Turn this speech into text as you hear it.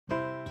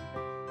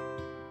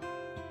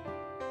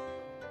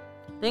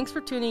Thanks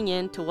for tuning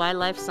in to Why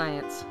Life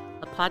Science,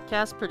 a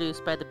podcast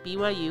produced by the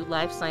BYU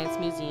Life Science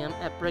Museum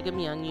at Brigham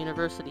Young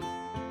University.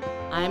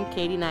 I'm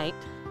Katie Knight.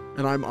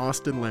 And I'm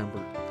Austin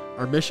Lambert.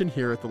 Our mission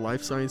here at the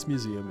Life Science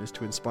Museum is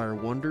to inspire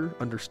wonder,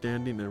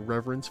 understanding, and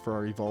reverence for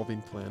our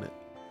evolving planet.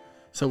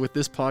 So with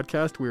this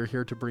podcast, we are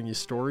here to bring you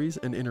stories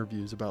and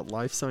interviews about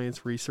life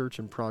science research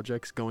and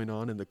projects going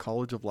on in the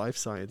College of Life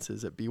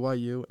Sciences at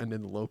BYU and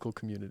in the local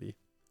community.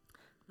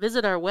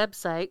 Visit our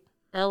website,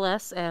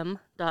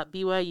 lsm.byu.edu,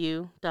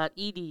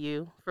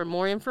 for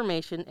more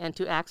information and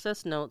to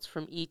access notes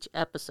from each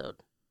episode.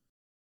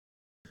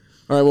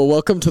 All right, well,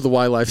 welcome to the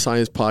Why Life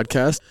Science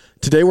podcast.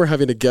 Today we're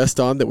having a guest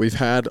on that we've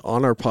had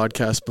on our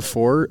podcast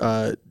before,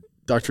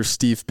 Dr.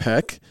 Steve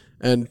Peck,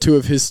 and two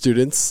of his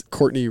students,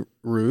 Courtney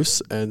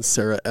Roos and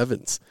Sarah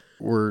Evans.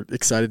 We're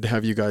excited to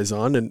have you guys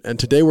on, and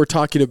today we're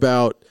talking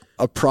about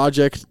a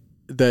project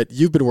that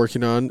you've been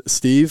working on.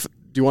 Steve,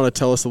 do you want to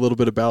tell us a little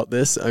bit about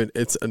this? I mean,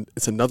 it's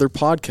another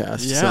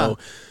podcast, so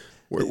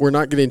we're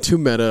not getting too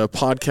meta, a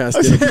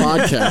podcast in a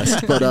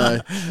podcast,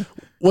 but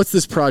what's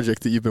this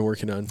project that you've been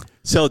working on?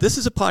 So this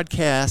is a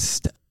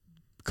podcast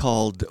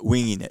called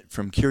Winging It,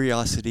 From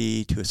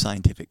Curiosity to a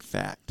Scientific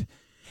Fact.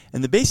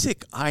 And the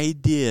basic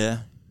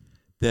idea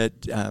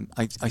that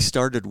I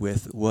started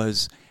with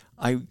was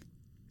I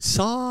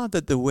saw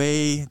that the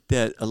way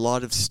that a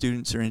lot of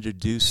students are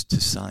introduced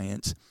to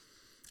science,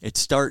 it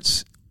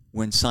starts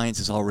when science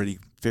is already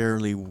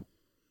fairly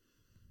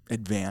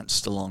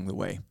advanced along the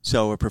way.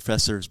 So a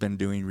professor has been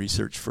doing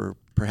research for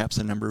perhaps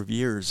a number of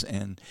years,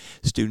 and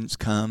students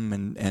come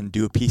and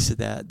do a piece of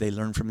that. They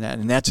learn from that,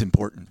 and that's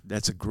important.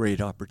 That's a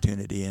great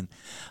opportunity, and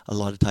a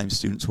lot of times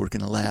students work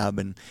in a lab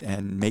and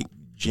make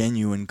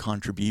genuine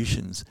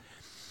contributions.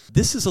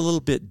 This is a little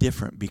bit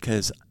different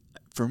because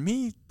for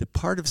me, the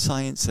part of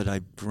science that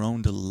I've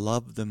grown to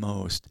love the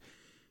most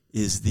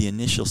is the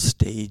initial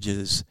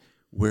stages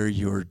where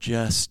you're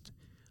just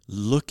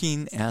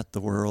looking at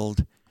the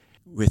world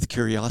with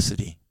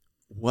curiosity.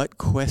 What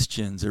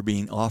questions are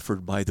being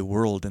offered by the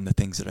world and the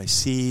things that I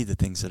see, the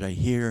things that I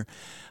hear,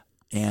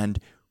 and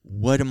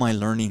what am I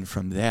learning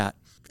from that?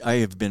 I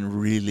have been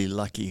really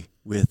lucky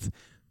with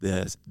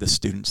the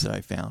students that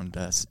I found.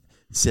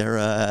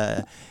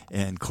 Sarah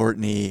and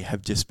Courtney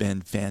have just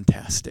been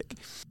fantastic.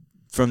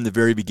 From the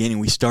very beginning,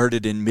 we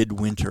started in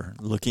midwinter,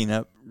 looking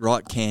up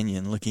Rock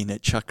Canyon, looking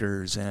at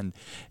chukars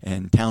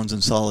and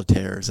Townsend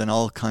solitaires and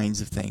all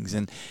kinds of things.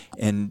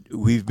 And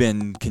we've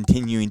been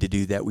continuing to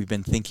do that. We've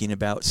been thinking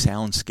about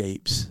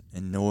soundscapes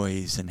and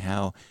noise and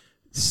how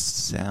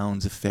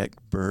sounds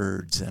affect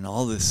birds and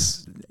all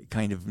this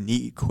kind of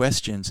neat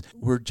questions.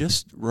 We're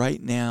just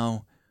right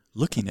now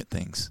looking at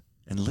things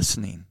and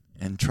listening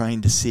and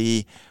trying to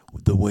see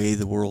the way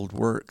the world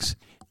works.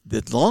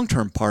 The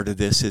long-term part of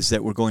this is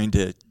that we're going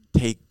to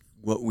take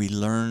what we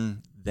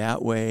learn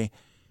that way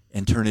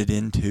and turn it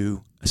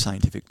into a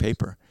scientific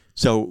paper.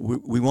 So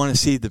we want to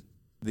see the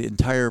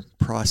entire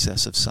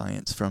process of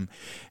science, from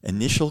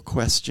initial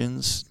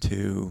questions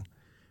to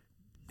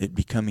it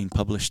becoming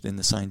published in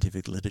the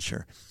scientific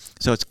literature.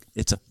 So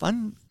it's a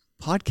fun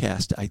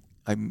podcast.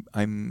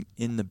 I'm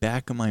in the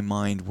back of my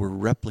mind, we're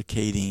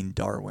replicating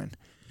Darwin.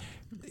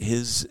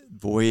 His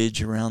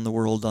voyage around the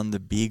world on the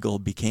Beagle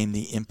became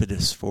the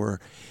impetus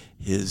for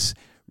his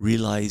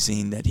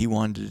realizing that he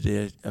wanted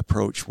to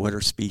approach what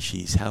are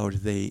species, how do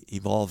they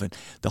evolve, and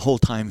the whole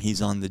time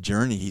he's on the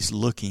journey, he's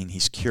looking,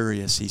 he's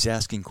curious, he's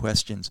asking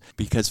questions.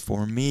 Because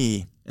for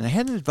me, and I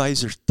had an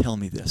advisor tell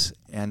me this,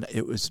 and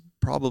it was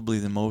probably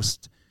the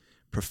most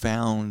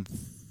profound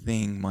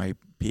thing my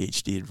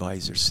PhD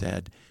advisor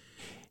said.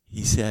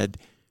 He said,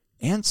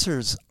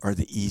 answers are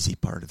the easy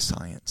part of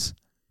science.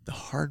 The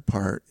hard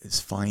part is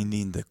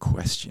finding the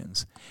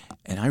questions.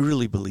 And I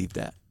really believe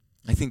that.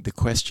 I think the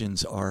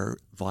questions are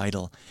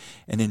vital.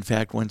 And in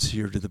fact, once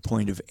you're to the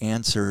point of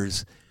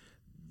answers,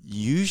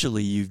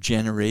 usually you've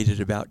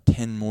generated about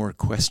 10 more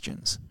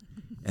questions.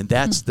 And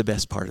that's the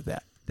best part of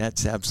that.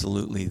 That's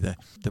absolutely the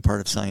part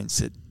of science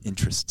that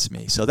interests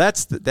me. So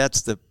that's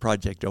the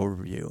project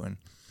overview. And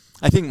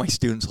I think my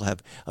students will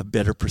have a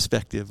better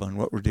perspective on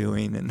what we're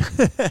doing. And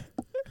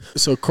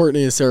So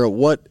Courtney and Sarah,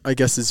 what, I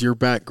guess, is your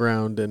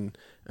background, and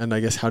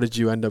I guess how did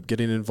you end up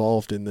getting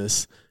involved in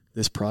this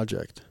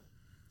project?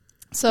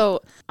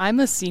 So I'm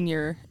a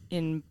senior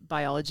in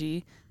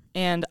biology,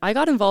 and I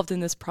got involved in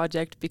this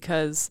project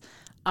because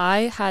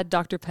I had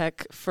Dr.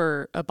 Peck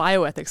for a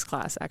bioethics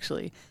class,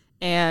 actually.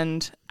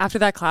 And after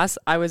that class,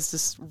 I was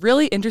just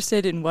really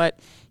interested in what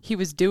he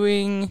was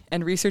doing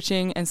and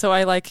researching. And so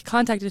I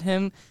contacted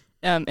him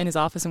in his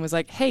office and was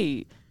like,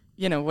 hey,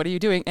 what are you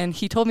doing? And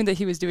he told me that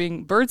he was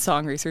doing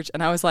birdsong research.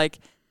 And I was like,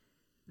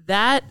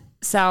 that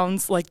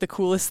sounds like the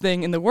coolest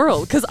thing in the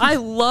world, because I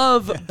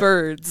love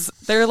birds.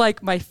 They're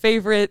like my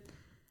favorite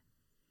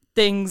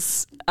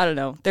things. I don't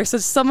know. They're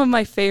some of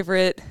my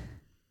favorite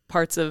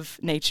parts of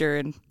nature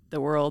and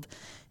the world.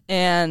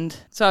 And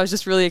so I was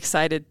just really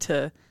excited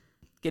to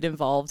get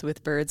involved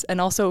with birds, and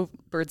also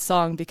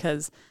birdsong,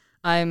 because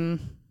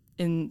I'm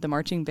in the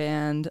marching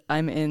band.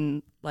 I'm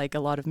in a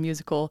lot of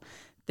musical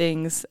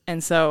things.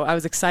 And so I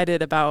was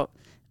excited about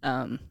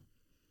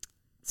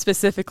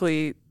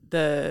specifically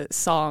the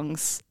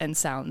songs and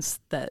sounds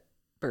that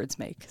birds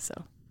make. So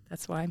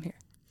that's why I'm here.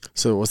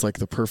 So it was like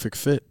the perfect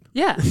fit.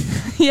 Yeah.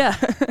 Yeah.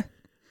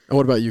 And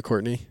what about you,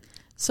 Courtney?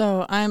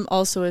 So I'm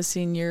also a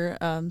senior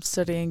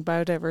studying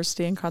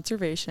biodiversity and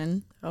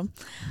conservation.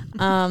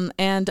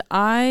 And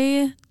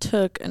I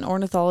took an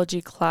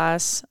ornithology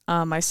class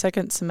my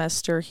second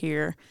semester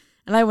here.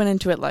 And I went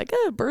into it like,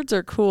 birds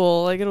are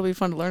cool. Like, it'll be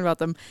fun to learn about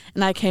them.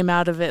 And I came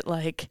out of it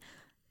like,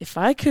 if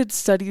I could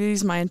study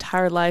these my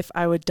entire life,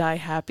 I would die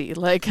happy.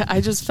 Like, I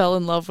just fell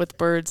in love with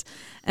birds.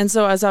 And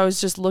so as I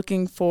was just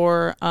looking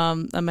for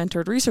a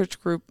mentored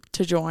research group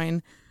to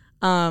join,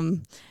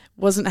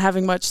 wasn't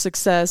having much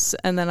success.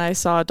 And then I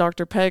saw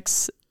Dr.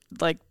 Peck's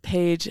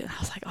page, and I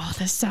was like, oh,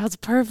 this sounds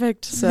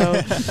perfect.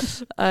 So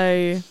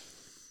I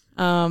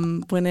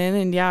went in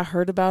and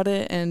heard about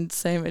it, and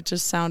it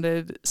just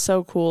sounded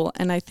so cool.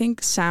 And I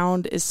think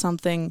sound is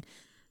something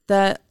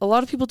that a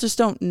lot of people just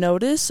don't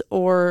notice,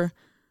 or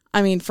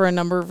for a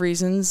number of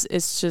reasons.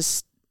 It's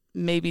just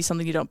maybe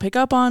something you don't pick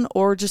up on,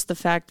 or just the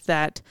fact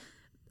that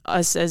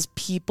us as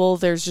people,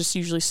 there's just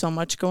usually so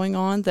much going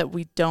on that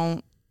we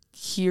don't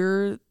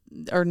hear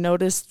or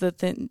notice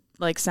the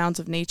sounds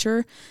of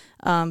nature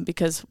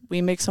because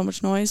we make so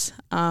much noise.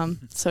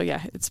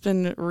 It's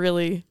been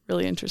really,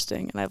 really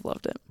interesting, and I've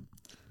loved it.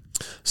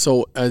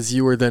 So as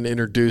you were then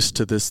introduced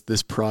to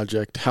this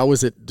project, how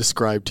was it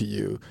described to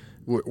you?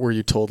 Were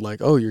you told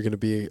you're going to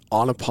be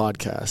on a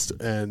podcast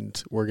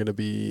and we're going to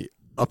be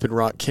up in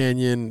Rock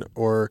Canyon?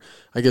 Or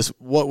I guess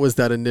what was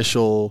that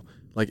initial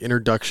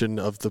introduction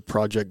of the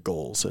project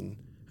goals and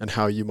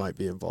how you might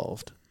be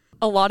involved?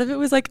 A lot of it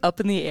was up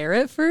in the air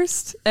at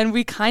first, and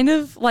we kind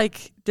of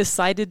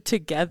decided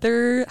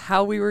together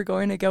how we were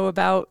going to go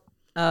about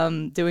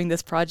doing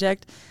this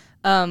project.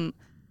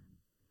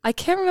 I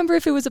can't remember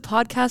if it was a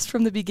podcast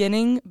from the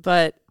beginning,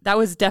 but that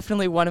was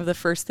definitely one of the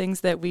first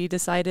things that we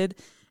decided.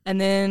 And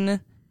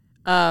then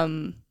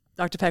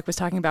Dr. Peck was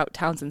talking about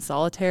Townsend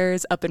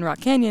solitaires up in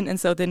Rock Canyon, and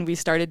so then we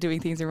started doing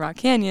things in Rock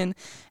Canyon.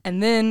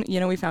 And then,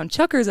 we found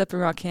chukars up in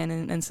Rock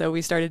Canyon, and so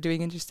we started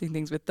doing interesting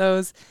things with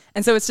those.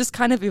 And so it's just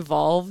kind of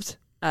evolved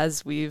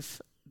as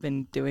we've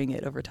been doing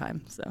it over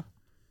time. So,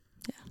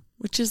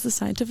 which is the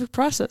scientific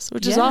process,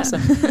 which is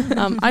awesome.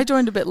 I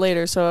joined a bit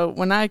later, so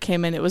when I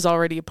came in, it was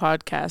already a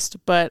podcast.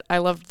 But I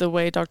loved the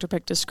way Dr.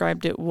 Peck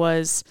described it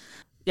was,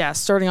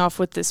 starting off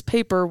with this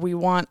paper, we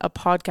want a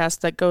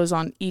podcast that goes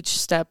on each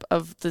step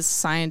of the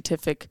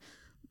scientific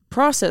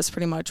process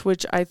pretty much,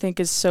 which I think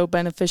is so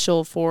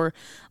beneficial for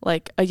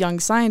a young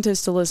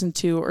scientist to listen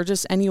to, or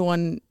just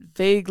anyone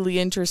vaguely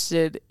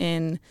interested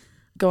in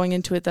going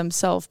into it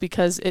themselves,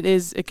 because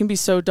it can be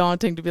so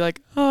daunting to be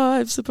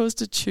I'm supposed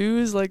to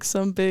choose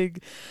some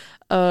big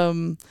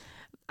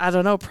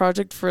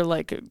project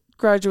for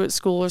graduate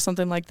school or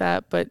something like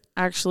that. But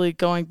actually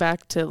going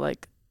back to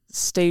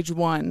stage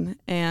one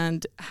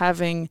and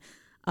having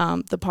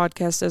the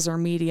podcast as our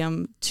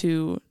medium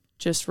to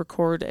just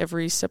record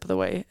every step of the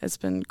way has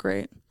been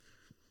great.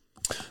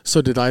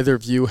 So did either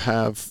of you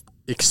have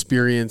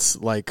experience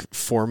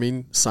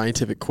forming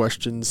scientific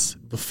questions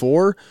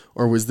before,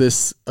 or was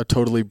this a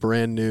totally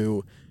brand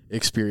new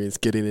experience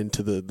getting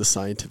into the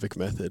scientific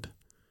method?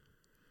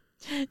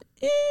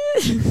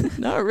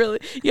 Not really.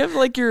 You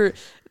have your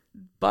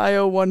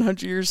Bio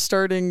 100 years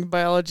starting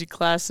biology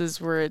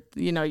classes where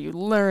you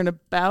learn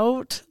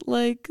about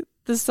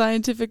the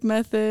scientific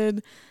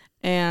method,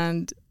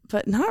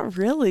 but not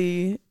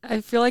really.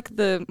 I feel like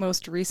the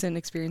most recent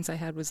experience I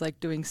had was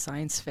doing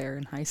science fair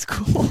in high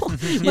school,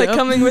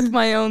 coming with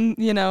my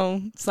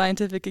own,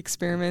 scientific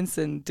experiments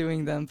and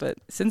doing them. But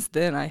since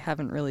then, I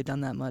haven't really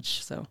done that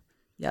much. So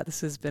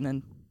this has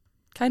been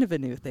kind of a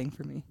new thing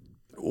for me.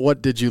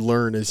 What did you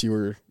learn as you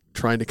were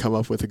trying to come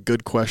up with a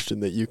good question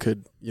that you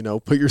could,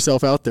 put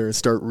yourself out there and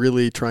start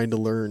really trying to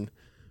learn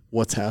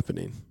what's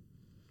happening?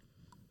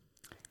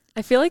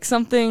 I feel like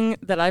something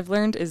that I've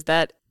learned is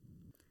that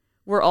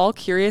we're all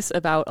curious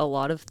about a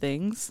lot of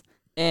things.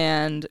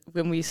 And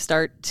when we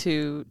start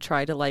to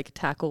try to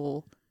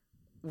tackle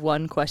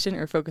one question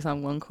or focus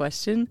on one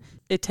question,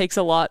 it takes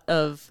a lot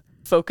of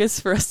focus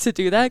for us to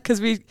do that,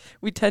 because we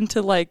tend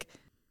to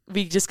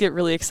we just get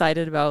really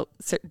excited about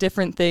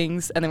different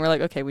things, and then we're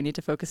okay, we need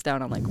to focus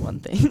down on one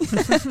thing.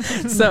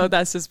 So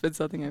that's just been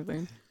something I've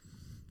learned.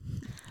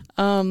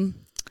 I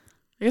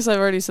guess I've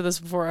already said this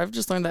before. I've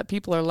just learned that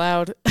people are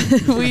loud.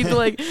 We'd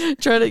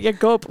try to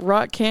go up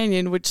Rock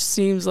Canyon, which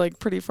seems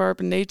pretty far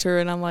up in nature,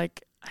 and I'm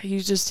you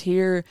just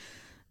hear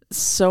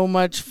so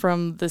much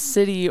from the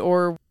city.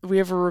 Or we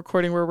have a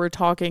recording where we're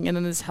talking and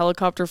then this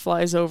helicopter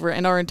flies over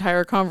and our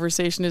entire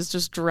conversation is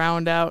just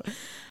drowned out.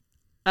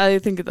 I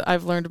think that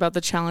I've learned about the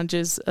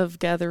challenges of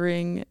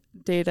gathering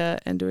data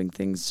and doing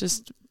things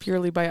just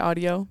purely by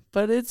audio,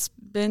 but it's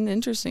been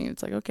interesting.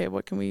 It's okay,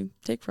 what can we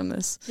take from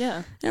this?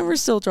 Yeah. And we're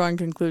still drawing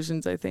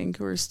conclusions, I think.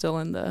 We're still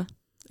in the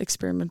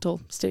experimental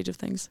stage of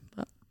things.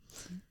 But.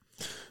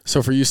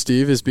 So for you,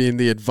 Steve, as being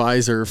the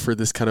advisor for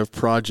this kind of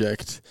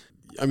project,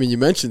 you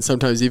mentioned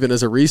sometimes even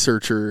as a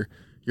researcher,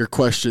 your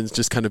questions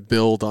just kind of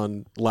build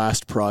on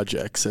last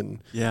projects,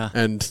 and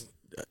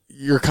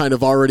you're kind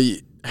of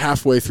already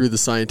halfway through the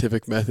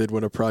scientific method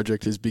when a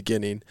project is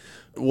beginning.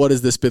 What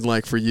has this been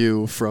like for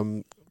you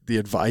from the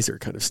advisor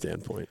kind of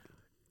standpoint?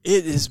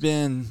 It has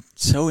been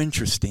so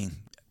interesting.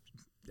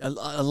 A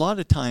lot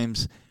of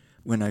times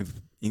when I've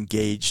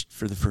engaged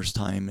for the first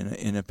time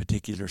in a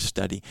particular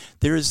study,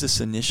 there is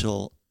this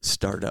initial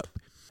startup.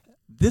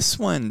 This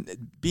one,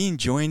 being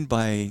joined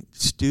by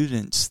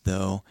students,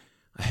 though,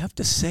 I have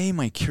to say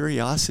my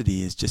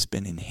curiosity has just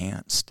been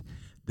enhanced.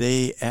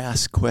 They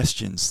ask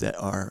questions that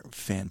are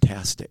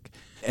fantastic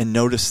and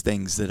notice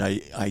things that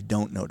I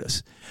don't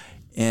notice.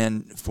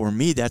 And for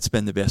me, that's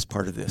been the best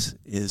part of this,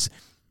 is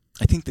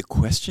I think the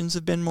questions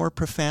have been more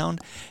profound.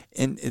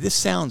 And this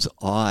sounds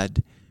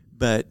odd,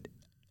 but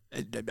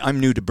I'm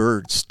new to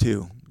birds,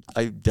 too.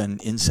 I've done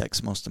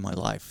insects most of my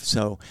life.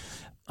 So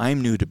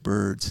I'm new to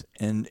birds.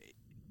 And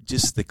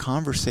just the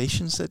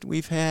conversations that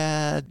we've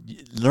had,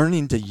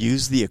 learning to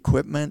use the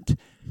equipment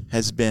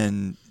has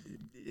been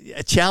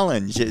a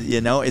challenge.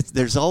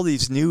 There's all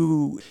these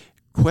new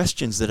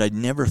questions that I'd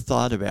never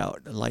thought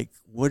about. Like,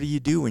 what do you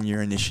do when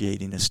you're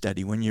initiating a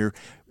study, when you're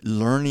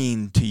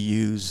learning to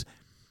use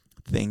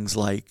things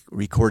like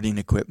recording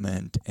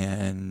equipment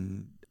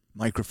and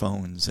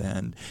microphones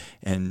and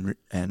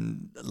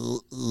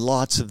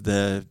lots of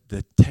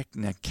the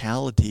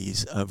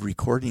technicalities of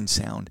recording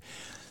sound,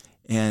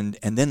 and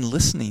then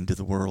listening to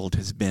the world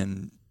has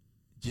been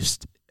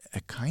just a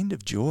kind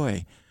of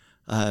joy.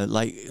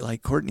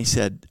 Like Courtney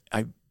said,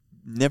 I've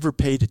never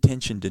paid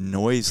attention to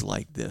noise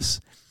like this,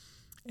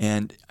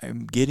 and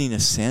I'm getting a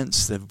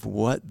sense of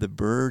what the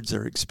birds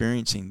are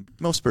experiencing.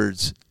 Most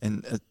birds,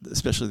 and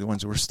especially the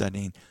ones we're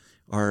studying,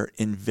 are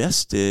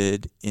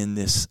invested in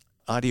this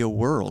audio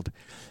world.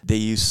 They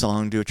use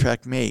song to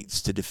attract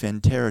mates, to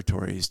defend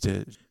territories,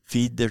 to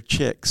feed their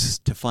chicks,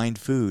 to find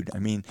food. I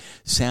mean,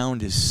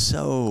 sound is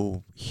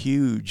so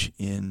huge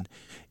in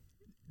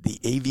the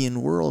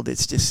avian world.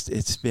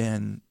 It's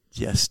been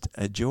just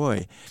a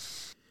joy.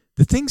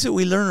 The things that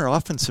we learn are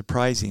often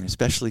surprising,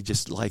 especially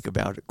just like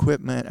about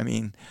equipment. I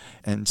mean,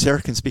 and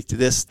Sarah can speak to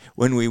this,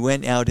 when we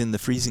went out in the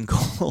freezing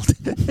cold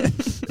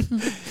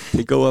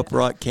to go up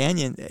Rock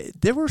Canyon,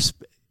 there were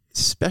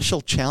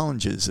special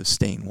challenges of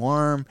staying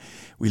warm.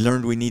 We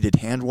learned we needed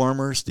hand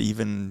warmers to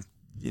even,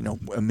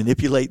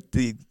 manipulate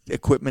the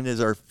equipment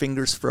as our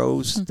fingers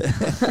froze.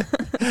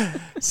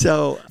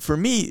 So for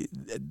me,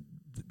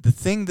 the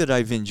thing that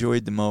I've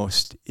enjoyed the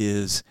most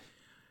is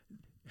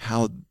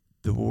how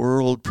the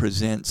world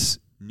presents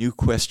new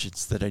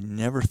questions that I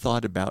never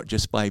thought about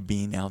just by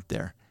being out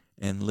there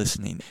and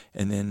listening.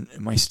 And then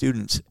my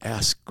students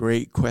ask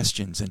great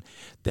questions, and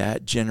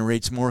that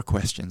generates more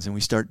questions, and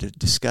we start to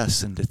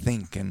discuss and to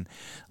think, and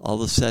all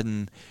of a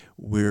sudden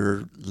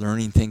we're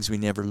learning things we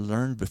never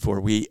learned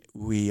before.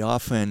 We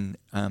often,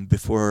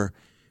 before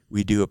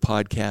we do a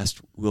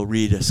podcast, we'll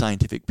read a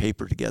scientific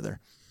paper together,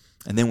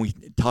 and then we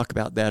talk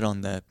about that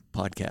on the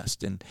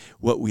podcast and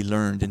what we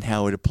learned and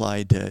how it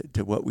applied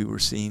to what we were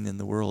seeing in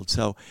the world.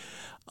 So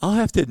I'll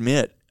have to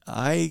admit,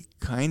 I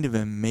kind of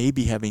am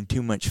maybe having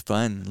too much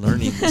fun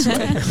learning this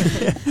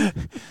way.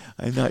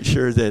 I'm not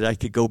sure that I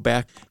could go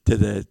back to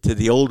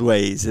the old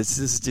ways. This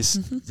has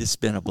just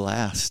been a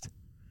blast.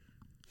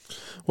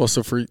 Well,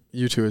 so for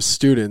you two as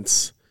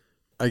students,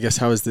 I guess,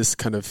 how has this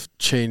kind of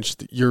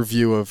changed your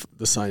view of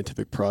the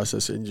scientific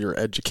process in your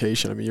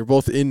education? I mean, you're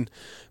both in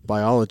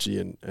biology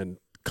and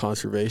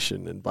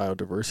conservation and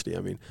biodiversity.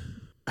 I mean,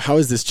 how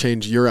has this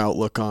changed your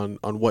outlook on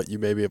what you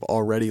maybe have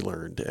already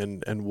learned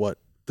and what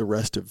the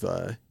rest of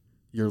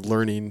your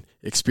learning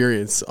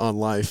experience on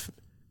life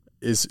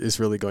is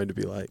really going to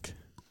be like?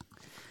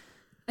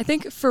 I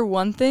think for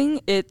one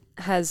thing, it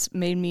has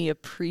made me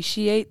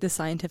appreciate the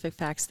scientific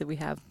facts that we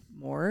have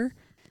more.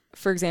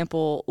 For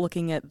example,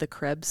 looking at the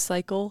Krebs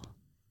cycle,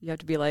 you have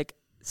to be like,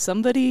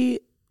 somebody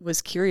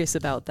was curious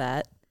about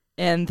that,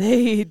 and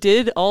they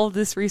did all of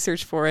this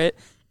research for it,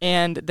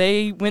 and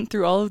they went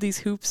through all of these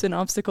hoops and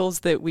obstacles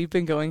that we've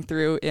been going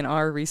through in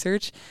our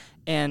research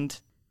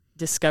and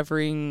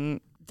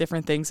discovering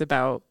different things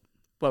about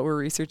what we're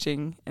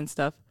researching and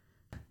stuff.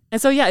 And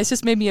so, yeah, it's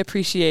just made me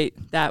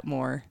appreciate that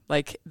more,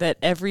 like that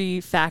every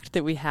fact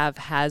that we have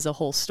has a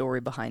whole story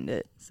behind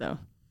it. So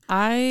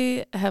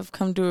I have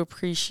come to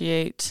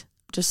appreciate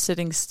just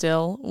sitting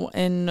still.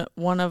 In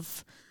one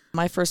of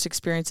my first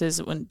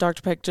experiences, when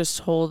Dr. Peck just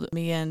told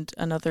me and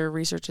another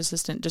research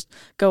assistant, just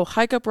go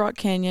hike up Rock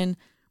Canyon,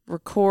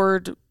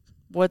 record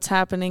what's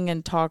happening,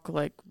 and talk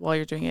like while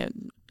you're doing it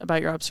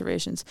about your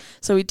observations.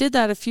 So we did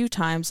that a few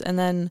times, and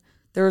then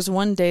there was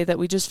one day that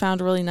we just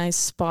found a really nice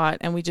spot,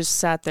 and we just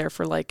sat there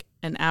for like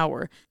an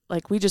hour.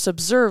 Like, we just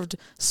observed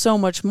so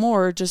much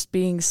more just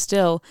being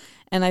still.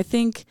 And I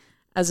think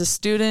as a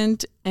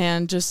student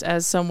and just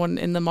as someone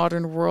in the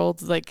modern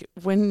world, like,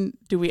 when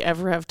do we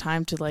ever have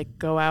time to like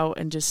go out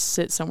and just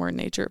sit somewhere in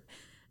nature?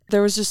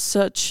 There was just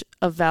such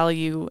a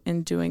value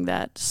in doing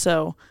that.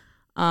 So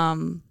I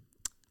don't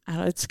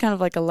know, it's kind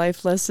of like a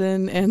life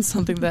lesson and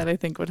something that I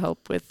think would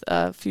help with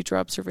future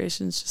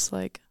observations. Just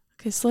like,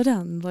 okay, slow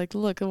down. Like,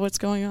 look at what's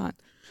going on.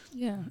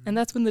 Yeah, and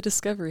that's when the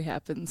discovery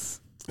happens.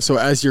 So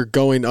as you're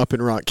going up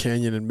in Rock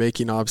Canyon and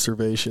making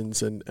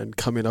observations and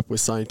coming up with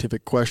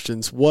scientific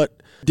questions,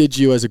 what did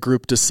you as a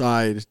group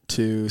decide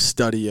to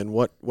study, and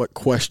what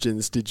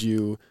questions did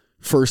you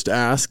first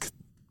ask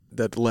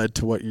that led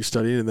to what you're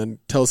studying? And then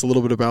tell us a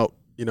little bit about,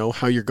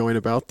 how you're going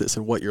about this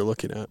and what you're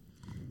looking at.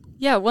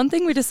 Yeah, one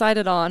thing we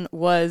decided on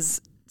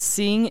was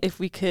seeing if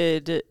we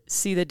could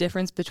see the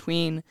difference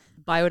between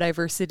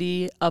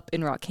biodiversity up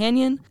in Rock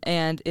Canyon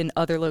and in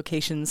other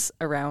locations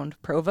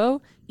around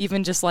Provo,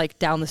 even just like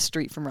down the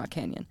street from Rock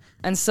Canyon.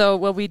 And so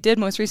what we did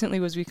most recently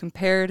was we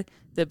compared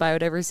the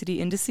biodiversity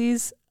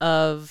indices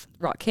of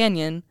Rock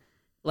Canyon,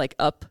 like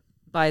up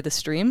by the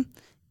stream,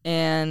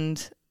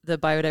 and the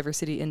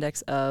biodiversity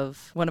index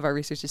of one of our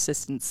research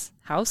assistants'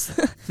 house,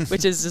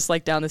 which is just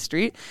like down the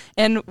street.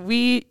 And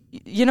we,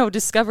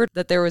 discovered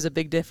that there was a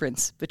big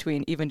difference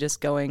between even just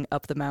going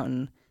up the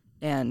mountain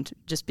and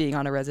just being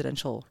on a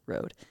residential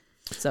road.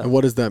 So, and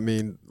what does that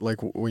mean,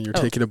 like when you're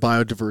taking a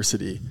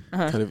biodiversity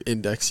kind of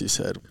index, you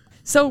said?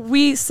 So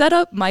we set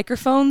up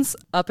microphones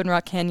up in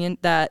Rock Canyon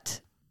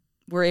that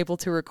were able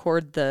to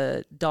record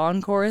the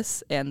dawn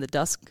chorus and the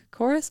dusk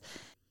chorus.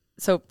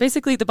 So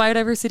basically the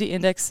biodiversity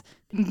index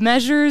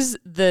measures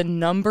the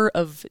number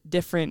of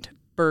different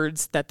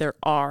birds that there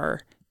are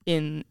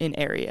in an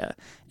area.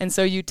 And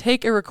so you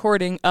take a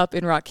recording up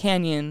in Rock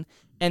Canyon,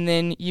 and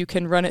then you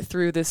can run it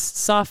through this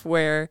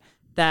software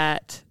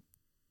that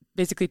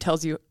basically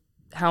tells you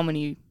how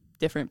many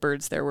different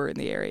birds there were in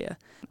the area.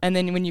 And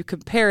then when you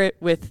compare it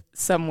with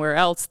somewhere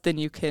else, then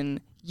you can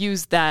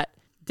use that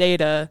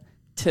data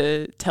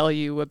to tell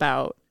you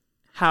about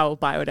how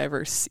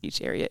biodiverse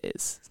each area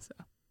is. So.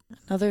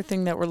 Another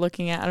thing that we're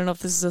looking at, I don't know if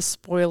this is a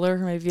spoiler,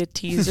 maybe a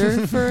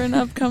teaser for an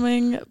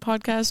upcoming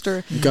podcast,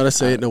 or you got to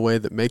say it in a way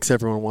that makes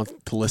everyone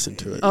want to listen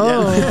to it.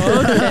 Oh,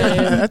 okay.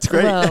 That's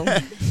great.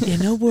 Well,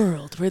 in a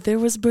world where there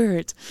was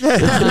birds.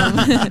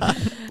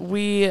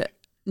 We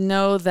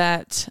know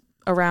that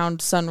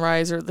around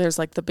sunrise, or there's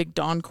like the big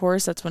dawn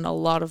chorus, that's when a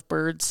lot of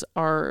birds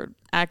are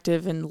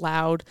active and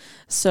loud.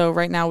 So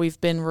right now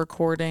we've been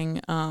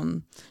recording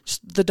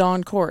just the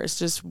dawn chorus,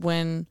 just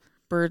when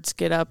birds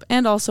get up,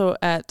 and also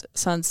at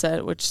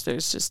sunset, which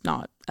there's just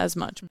not as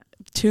much.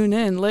 Tune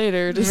in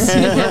later to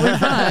see what we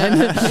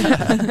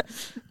find.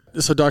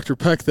 So Dr.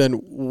 Peck, then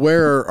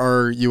where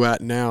are you at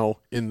now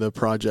in the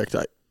project?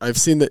 I've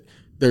seen that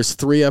there's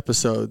 3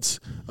 episodes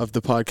of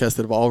the podcast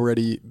that have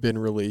already been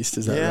released.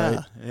 Is that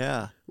right?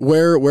 Yeah.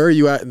 Where are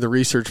you at in the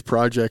research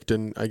project,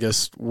 and I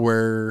guess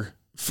where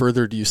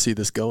further do you see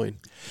this going?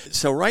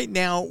 So right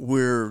now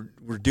we're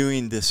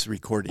doing this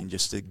recording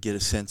just to get a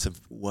sense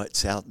of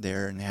what's out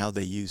there and how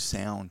they use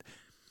sound.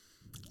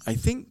 I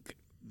think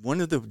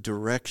one of the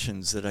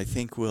directions that I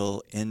think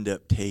we'll end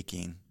up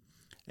taking,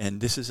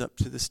 and this is up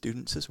to the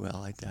students as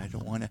well. I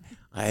don't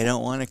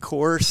want to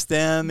coerce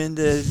them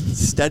into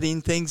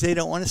studying things they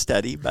don't want to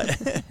study, but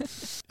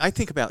I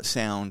think about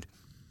sound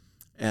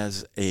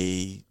as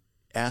a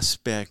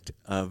aspect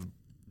of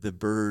the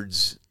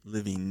bird's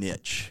living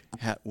niche.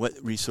 What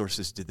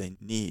resources do they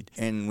need?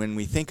 And when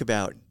we think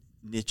about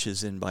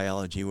niches in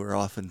biology, we're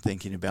often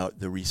thinking about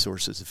the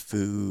resources of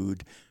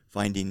food,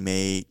 finding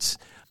mates,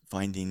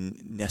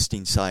 finding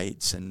nesting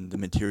sites, and the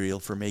material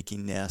for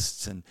making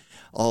nests, and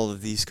all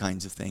of these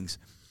kinds of things.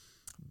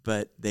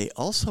 But they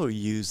also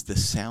use the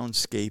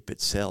soundscape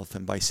itself,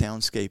 and by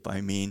soundscape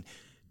I mean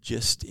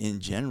just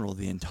in general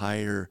the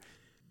entire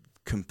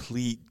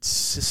complete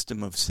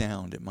system of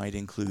sound. It might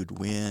include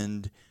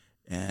wind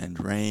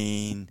and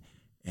rain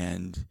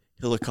and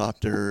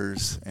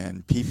helicopters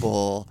and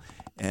people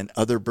and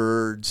other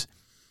birds.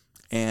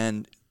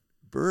 And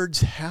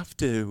birds have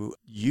to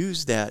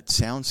use that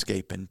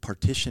soundscape and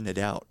partition it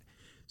out.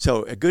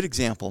 So a good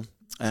example,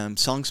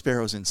 song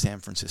sparrows in San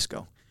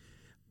Francisco.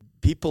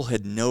 People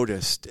had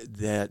noticed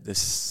that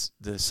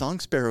the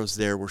song sparrows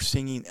there were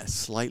singing a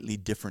slightly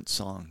different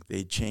song.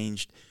 They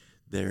changed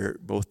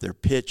both their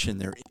pitch and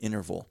their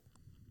interval.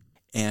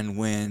 And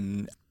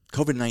when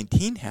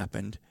COVID-19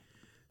 happened,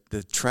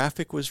 the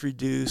traffic was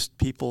reduced,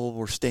 people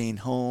were staying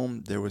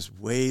home, there was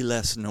way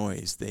less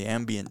noise. The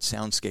ambient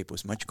soundscape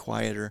was much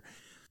quieter.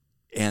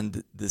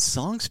 And the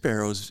song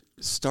sparrows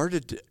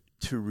started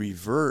to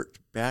revert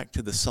back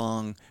to the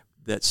song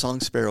that song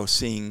sparrows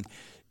sing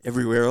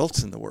everywhere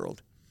else in the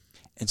world.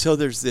 And so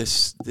there's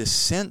this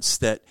sense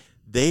that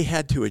they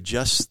had to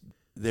adjust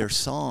their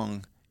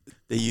song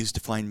they used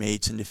to find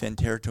mates and defend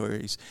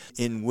territories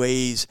in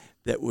ways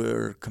that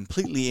were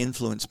completely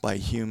influenced by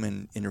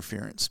human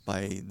interference,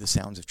 by the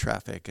sounds of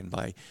traffic and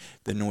by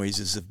the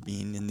noises of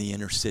being in the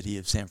inner city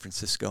of San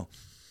Francisco.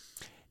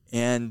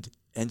 And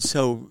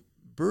so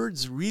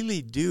birds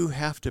really do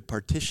have to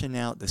partition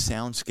out the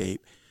soundscape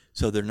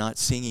so they're not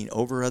singing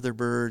over other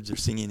birds, they're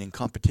singing in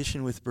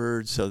competition with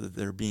birds so that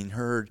they're being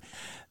heard.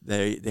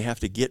 They have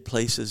to get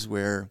places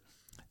where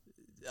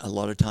a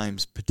lot of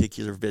times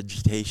particular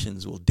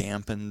vegetations will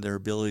dampen their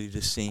ability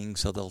to sing,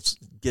 so they'll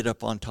get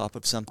up on top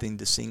of something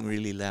to sing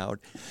really loud.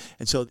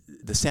 And so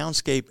the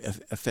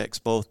soundscape affects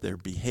both their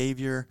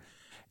behavior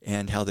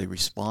and how they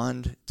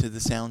respond to the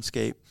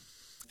soundscape.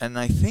 And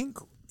I think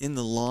in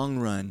the long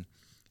run,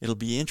 it'll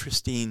be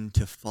interesting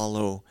to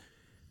follow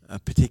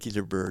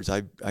particular birds.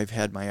 I've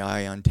had my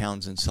eye on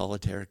Townsend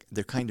solitaire.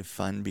 They're kind of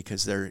fun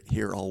because they're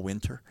here all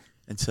winter.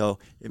 And so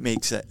it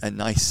makes a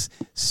nice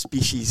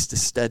species to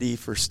study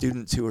for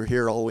students who are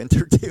here all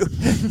winter too.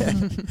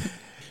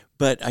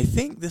 But I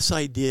think this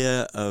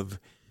idea of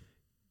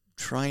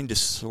trying to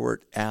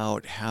sort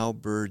out how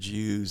birds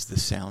use the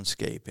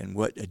soundscape and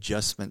what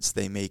adjustments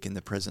they make in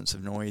the presence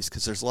of noise,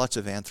 because there's lots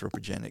of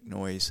anthropogenic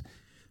noise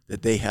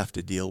that they have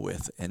to deal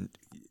with. And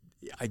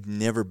I've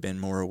never been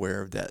more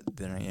aware of that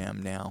than I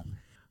am now.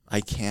 I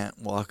can't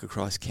walk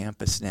across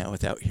campus now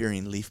without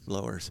hearing leaf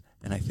blowers.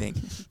 And I think,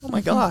 oh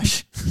my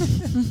gosh,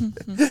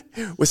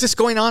 was this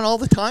going on all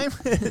the time?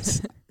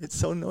 It's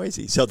so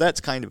noisy. So that's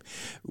kind of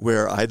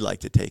where I'd like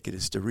to take it,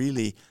 is to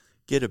really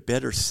get a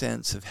better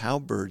sense of how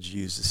birds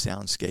use the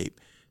soundscape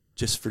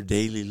just for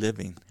daily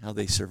living, how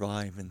they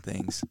survive and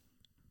things.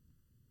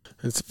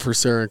 It's for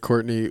Sarah and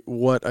Courtney,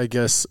 what I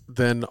guess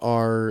then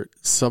are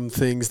some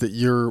things that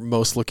you're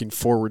most looking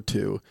forward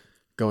to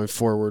going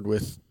forward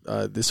with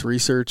this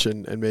research,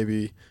 and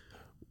maybe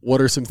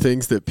what are some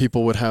things that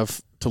people would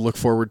have to look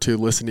forward to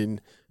listening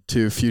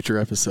to future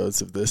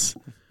episodes of this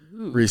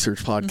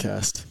research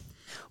podcast?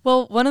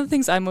 Well, one of the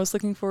things I'm most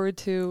looking forward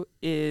to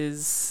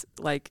is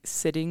like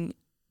sitting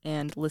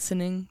and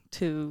listening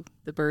to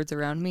the birds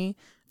around me.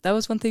 That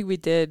was one thing we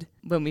did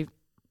when we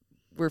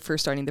were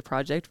first starting the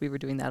project. We were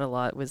doing that a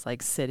lot, was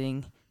like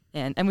sitting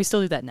and we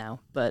still do that now,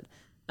 but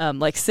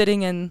like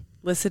sitting and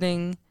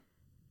listening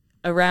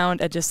around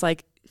and just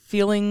like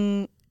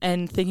feeling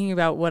and thinking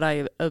about what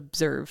I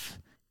observe.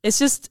 It's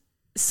just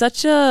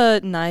such a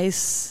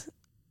nice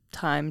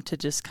time to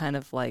just kind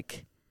of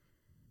like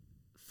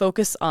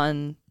focus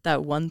on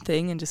that one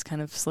thing and just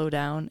kind of slow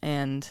down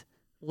and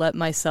let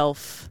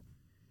myself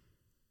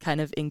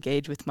kind of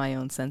engage with my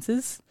own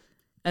senses.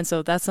 And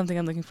so that's something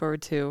I'm looking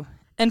forward to.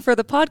 And for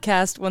the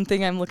podcast, one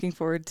thing I'm looking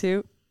forward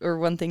to, or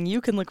one thing you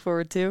can look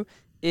forward to,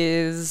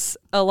 is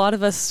a lot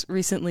of us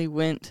recently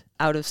went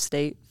out of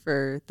state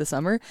for the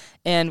summer,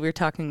 and we're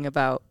talking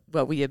about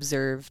what we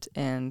observed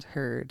and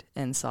heard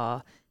and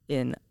saw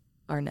in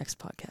our next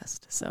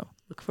podcast. So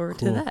look forward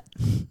to that.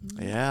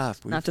 Yeah.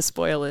 Not to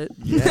spoil it.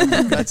 Yeah,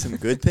 we've got some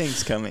good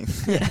things coming.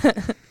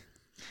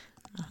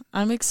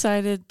 I'm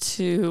excited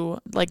to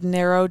like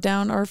narrow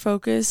down our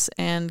focus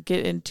and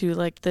get into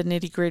like the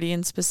nitty gritty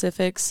and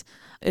specifics.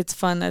 It's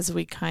fun as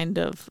we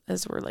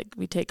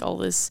we take all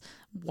this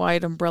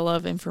wide umbrella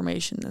of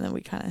information and then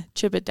we kind of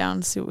chip it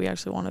down to see what we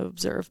actually want to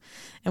observe.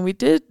 And we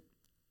did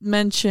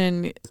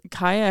mention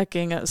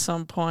kayaking at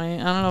some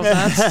point. I don't know if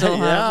that's still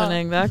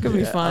happening. That could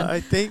be fun.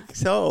 I think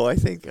so. I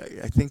think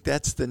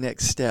that's the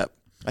next step.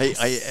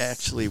 I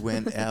actually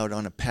went out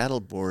on a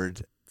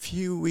paddleboard a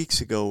few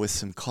weeks ago with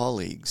some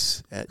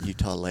colleagues at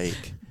Utah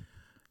Lake,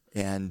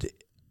 and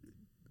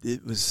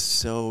it was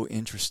so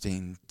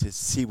interesting to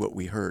see what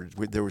we heard.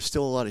 There was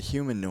still a lot of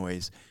human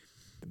noise,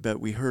 but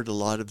we heard a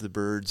lot of the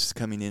birds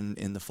coming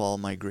in the fall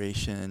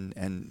migration,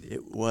 and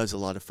it was a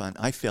lot of fun.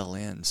 I fell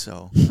in,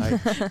 so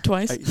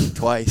Twice.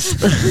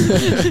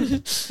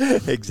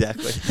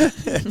 Exactly.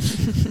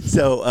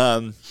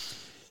 So,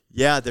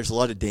 there's a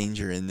lot of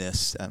danger in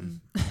this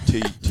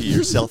to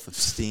your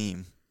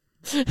self-esteem.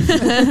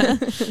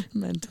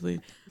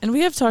 Mentally. And we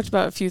have talked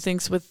about a few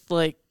things with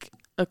like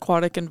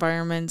aquatic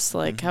environments,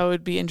 like how it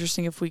would be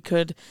interesting if we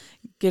could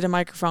get a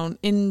microphone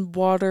in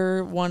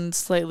water, one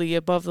slightly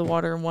above the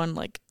water and one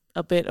like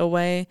a bit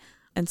away,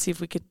 and see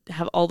if we could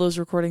have all those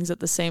recordings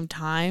at the same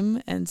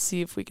time and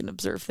see if we can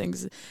observe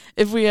things.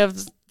 If we have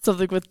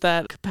something with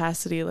that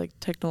capacity, like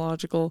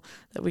technological,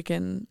 that we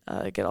can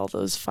get all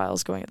those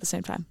files going at the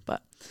same time.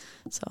 But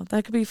so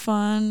that could be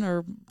fun,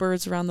 or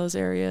birds around those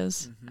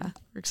areas.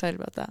 We're excited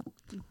about that.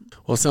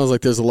 Well, it sounds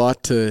like there's a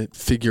lot to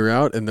figure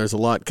out and there's a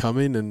lot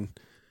coming. And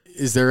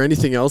is there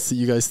anything else that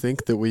you guys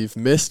think that we've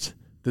missed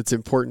that's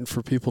important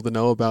for people to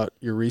know about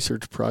your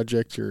research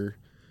project, your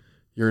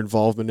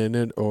involvement in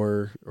it,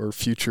 or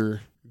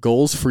future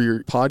goals for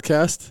your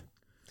podcast?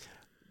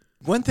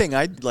 One thing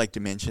I'd like to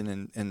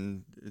mention,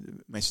 and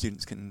my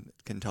students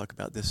can talk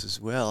about this as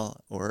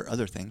well, or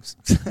other things,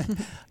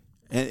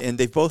 and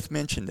they've both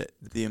mentioned it,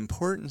 the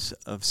importance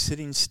of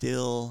sitting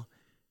still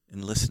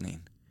and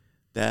listening,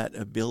 that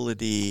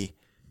ability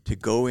to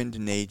go into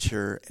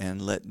nature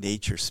and let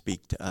nature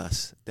speak to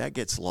us. That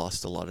gets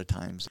lost a lot of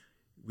times.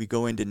 We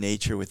go into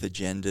nature with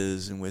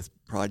agendas and with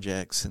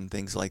projects and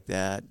things like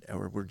that,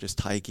 or we're just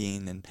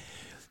hiking, and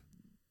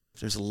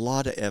there's a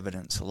lot of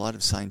evidence, a lot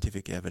of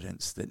scientific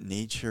evidence that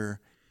nature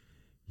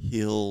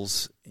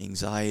heals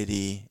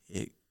anxiety.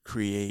 It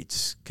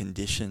creates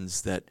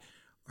conditions that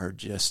are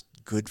just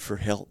good for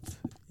health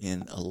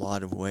in a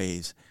lot of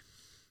ways.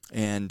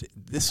 And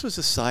this was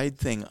a side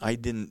thing I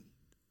didn't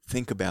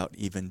think about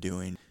even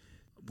doing.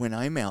 When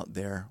I'm out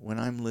there, when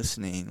I'm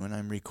listening, when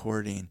I'm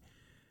recording,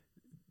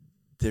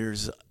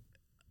 there's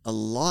a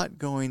lot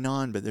going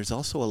on, but there's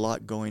also a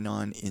lot going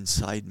on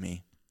inside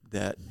me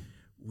that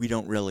we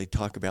don't really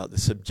talk about. The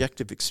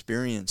subjective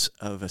experience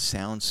of a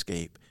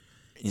soundscape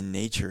in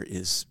nature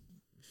is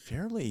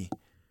fairly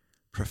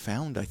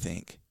profound, I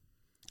think.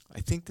 I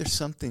think there's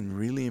something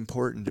really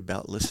important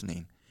about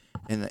listening.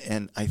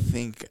 And I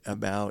think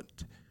about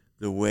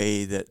the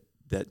way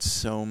that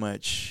so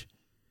much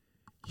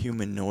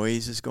human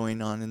noise is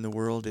going on in the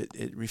world.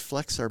 It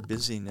reflects our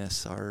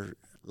busyness, our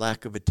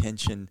lack of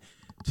attention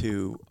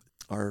to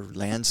our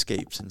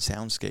landscapes and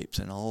soundscapes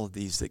and all of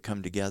these that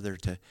come together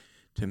to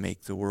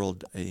make the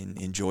world an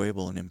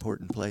enjoyable and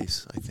important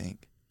place, I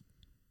think.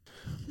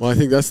 Well, I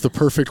think that's the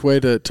perfect way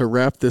to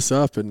wrap this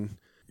up. And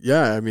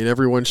yeah, I mean,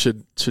 everyone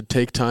should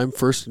take time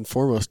first and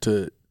foremost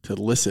to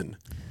listen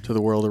to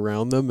the world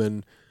around them.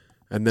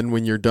 And then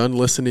when you're done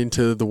listening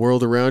to the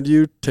world around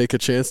you, take a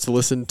chance to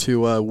listen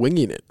to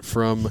Winging It,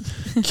 from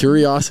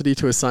curiosity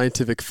to a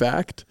scientific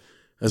fact,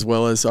 as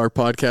well as our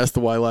podcast, the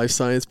Why Life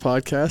Science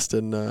Podcast.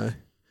 And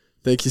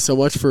thank you so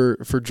much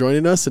for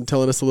joining us and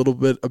telling us a little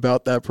bit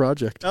about that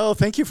project. Oh,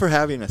 thank you for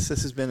having us.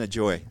 This has been a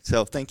joy.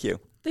 So thank you.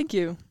 Thank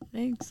you.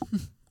 Thanks.